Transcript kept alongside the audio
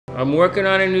I'm working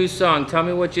on a new song. Tell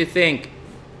me what you think.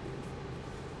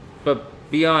 But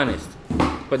be honest.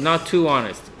 But not too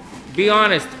honest. Be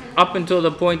honest up until the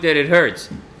point that it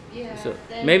hurts. Yeah. So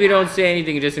maybe don't say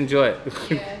anything, just enjoy it.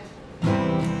 Yeah.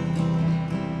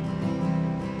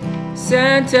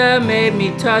 Santa made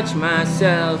me touch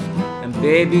myself, and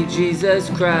baby Jesus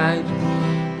cried.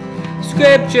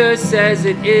 Scripture says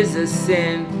it is a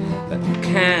sin, but you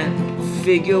can't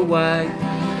figure why.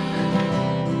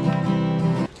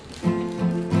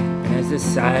 And as the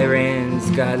sirens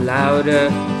got louder,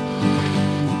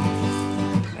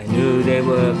 I knew they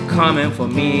were coming for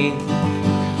me.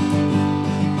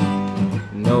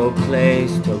 No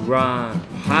place to run,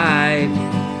 hide.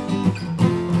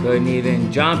 Couldn't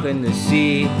even jump in the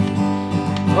sea.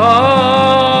 Oh,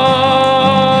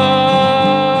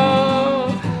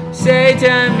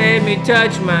 Satan made me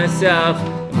touch myself.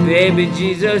 Baby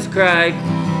Jesus cried.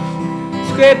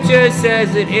 Scripture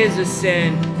says it is a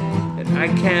sin, and I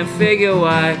can't figure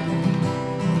why.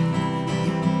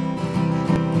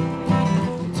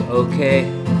 It's okay,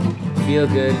 feel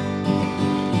good.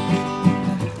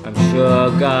 I'm sure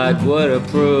God would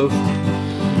approve.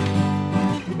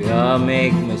 We all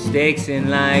make mistakes in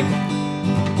life.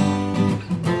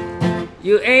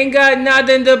 You ain't got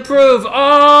nothing to prove.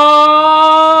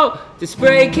 Oh, the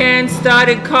spray can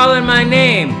started calling my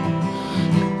name.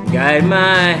 Guide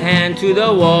my hand to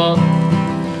the wall.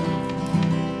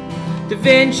 Da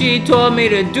Vinci told me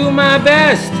to do my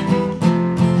best,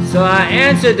 so I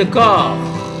answered the call.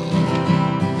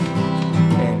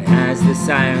 And as the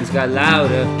sirens got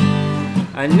louder,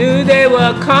 I knew they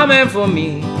were coming for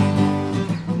me.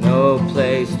 No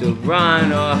place to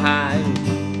run or hide.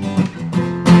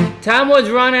 Time was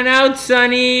running out,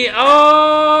 Sonny.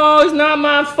 Oh, it's not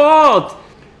my fault.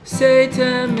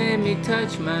 Satan made me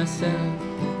touch myself,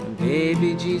 and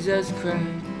baby Jesus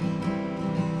cried.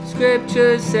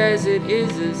 Scripture says it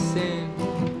is a sin,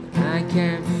 but I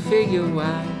can't figure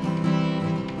why.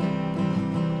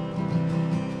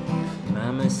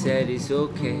 Mama said it's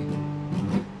okay,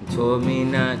 and told me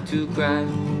not to cry.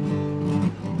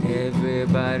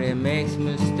 Everybody makes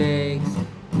mistakes,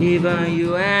 even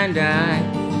you and I.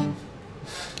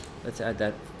 Let's add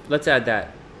that. Let's add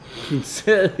that.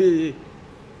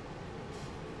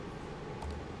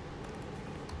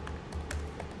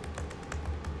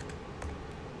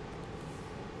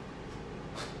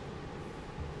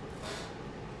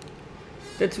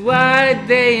 That's why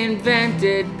they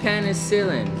invented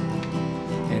penicillin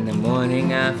and the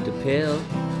morning after pill.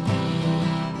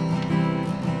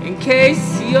 In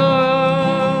case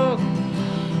you're...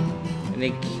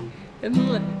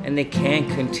 And they can't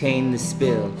contain the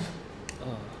spill.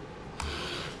 Oh.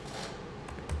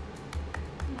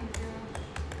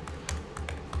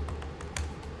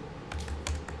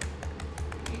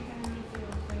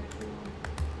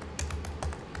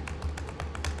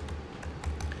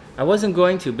 I wasn't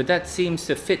going to, but that seems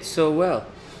to fit so well.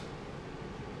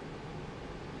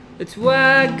 It's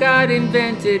why God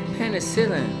invented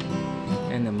penicillin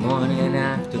and the morning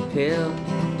after pill.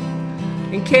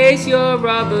 In case your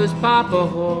rubbers pop a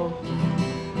hole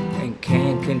and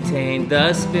can't contain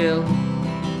the spill.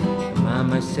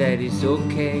 Mama said it's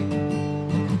okay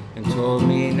and told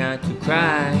me not to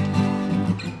cry.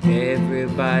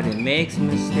 Everybody makes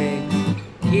mistakes,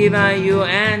 even you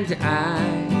and I.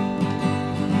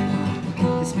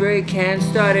 The spray can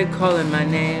started calling my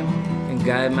name and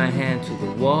guide my hand to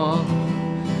the wall.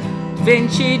 Da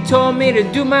Vinci told me to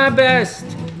do my best,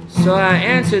 so I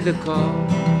answered the call.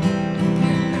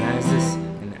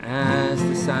 As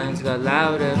the signs got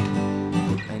louder,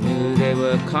 I knew they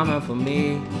were coming for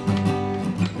me.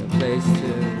 No place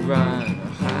to run or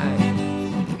hide.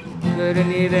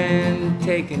 Couldn't even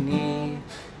take a knee.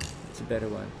 It's a better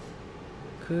one.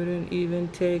 Couldn't even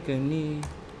take a knee.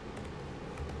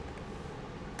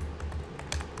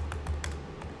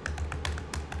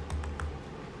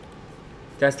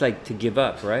 That's like to give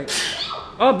up, right?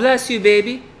 Oh, bless you,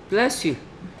 baby. Bless you.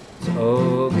 It's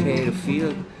okay to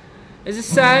feel. As the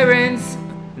sirens,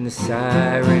 and the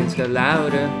sirens got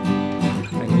louder,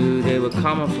 I knew they were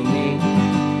coming for me.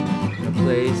 No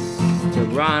place to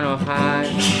run or hide.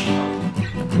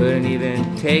 I couldn't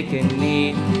even take a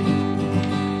knee.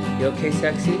 You okay,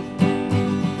 sexy?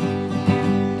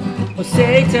 Well,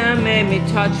 Satan made me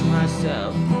touch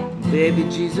myself. Baby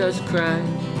Jesus cried.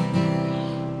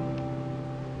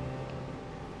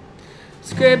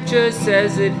 Scripture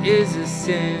says it is a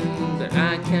sin, but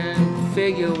I can't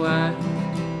figure why.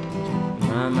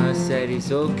 Mama said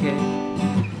it's okay,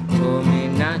 told me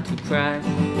not to cry.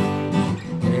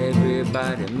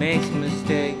 Everybody makes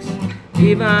mistakes,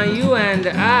 even you and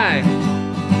I.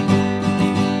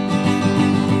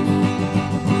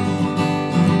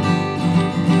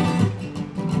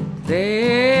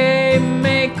 They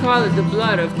may call it the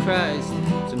blood of Christ.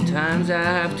 Sometimes I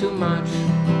have too much.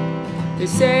 They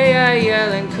say I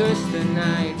yell and curse the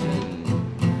night,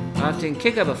 and often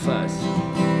kick up a fuss.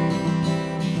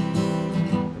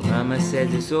 Mama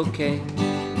said it's okay,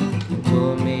 and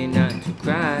told me not to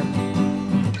cry.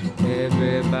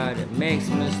 Everybody makes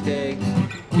mistakes,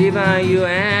 even you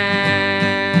and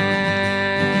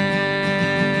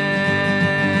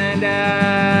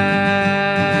I.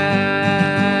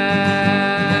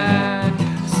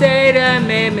 Say that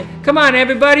made me. Come on,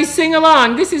 everybody, sing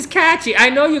along. This is catchy. I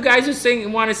know you guys are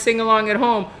want to sing along at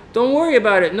home. Don't worry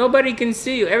about it. Nobody can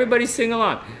see you. Everybody sing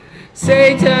along.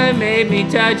 Satan made me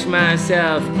touch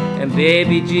myself, and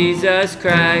baby Jesus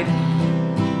cried.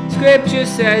 Scripture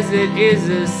says it is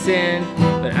a sin,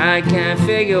 but I can't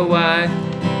figure why.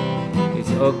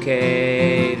 It's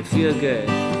okay to feel good.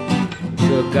 I'm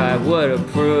sure God would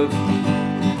approve.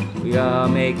 We all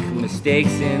make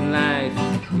mistakes in life.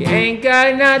 You ain't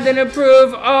got nothing to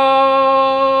prove. Oh,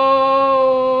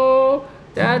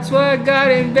 that's why God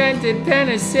invented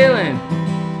penicillin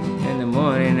and the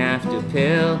morning after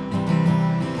pill.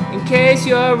 In case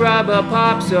your rubber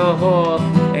pops a hole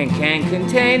and can't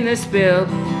contain the spill.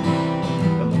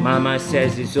 But my mama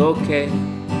says it's okay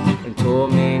and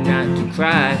told me not to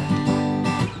cry.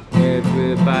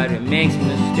 Everybody makes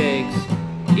mistakes,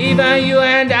 even you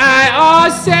and I. Oh,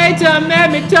 Satan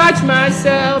made me touch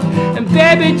myself, and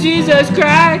baby Jesus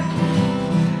cried.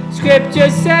 Scripture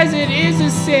says it is a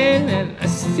sin, and I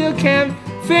still can't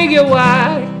figure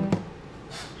why.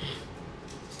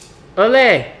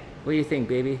 Ole! What do you think,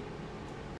 baby?